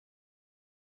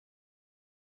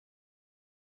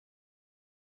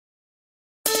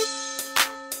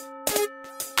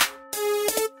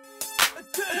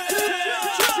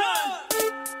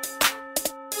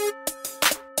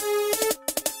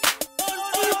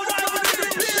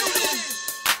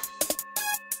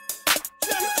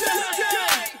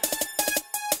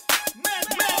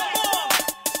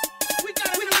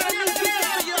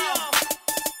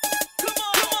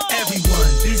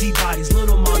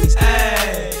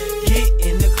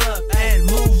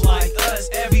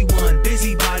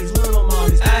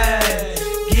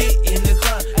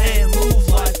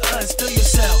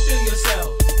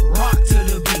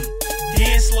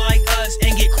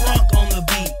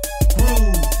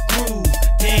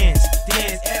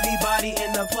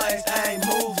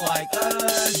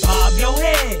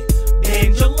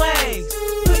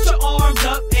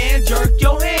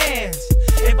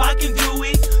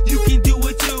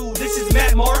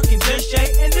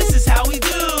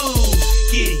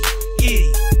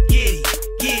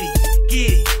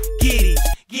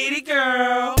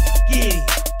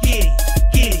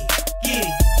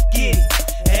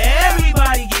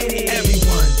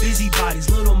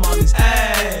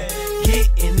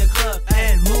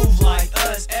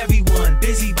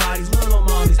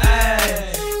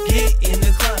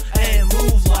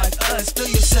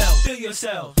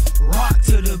yourself, rock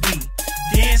to the beat.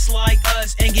 Dance like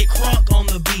us and get crunk on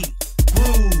the beat.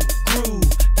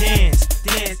 Groove, dance.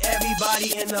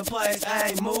 Everybody in the place,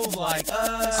 ain't move like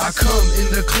us. I come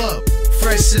in the club,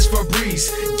 fresh as Febreze.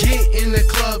 Get in the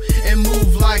club and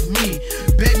move like me.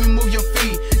 Baby, move your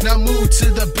feet, now move to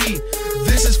the beat.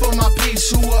 This is for my peeps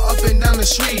who are up and down the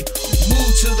street.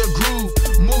 Move to the groove,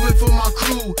 moving for my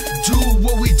crew. Do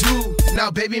what we do, now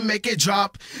baby make it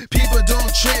drop. People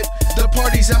don't trip, the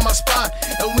party's at my spot,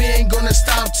 and we ain't gonna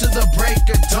stop till the break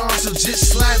of dawn. So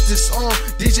just slap this on,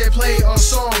 DJ play our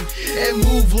song, and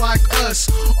move like us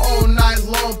all night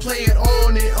long. Play it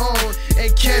on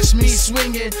and catch me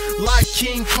swinging like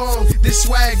King Kong. This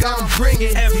swag I'm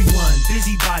bringing. Everyone,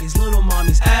 busybodies, little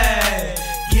mommies, ayy.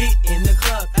 Get in the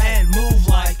club and move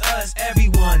like us.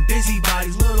 Everyone,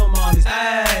 busybodies, little mommies,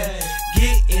 ayy.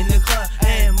 Get in the club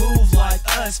and move like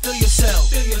us. Feel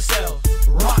yourself,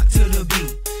 rock to the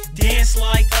beat. Dance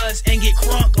like us and get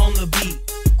crunk on the beat.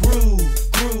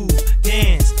 Groove,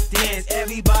 dance.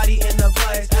 Everybody in the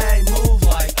place, ayy, move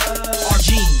like us. Our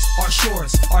jeans, our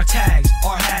shorts, our tags,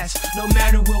 our hats. No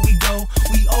matter where we go,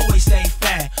 we always stay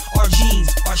fat. Our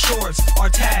jeans, our shorts, our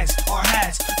tags, our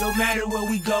hats. No matter where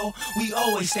we go, we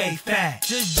always stay fat.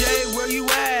 Just Jay, where you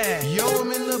at? Yo,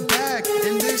 I'm in the back,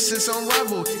 and this is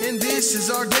Unrivaled, and this is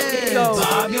our dance.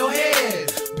 Bob your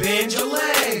head, bend your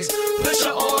legs, push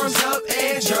your arms up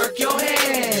and jerk your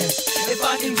hands. If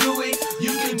I can do it,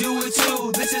 you can do it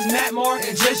too. This is Matt Moore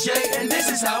and Just Jay, and this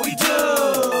is how we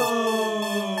do.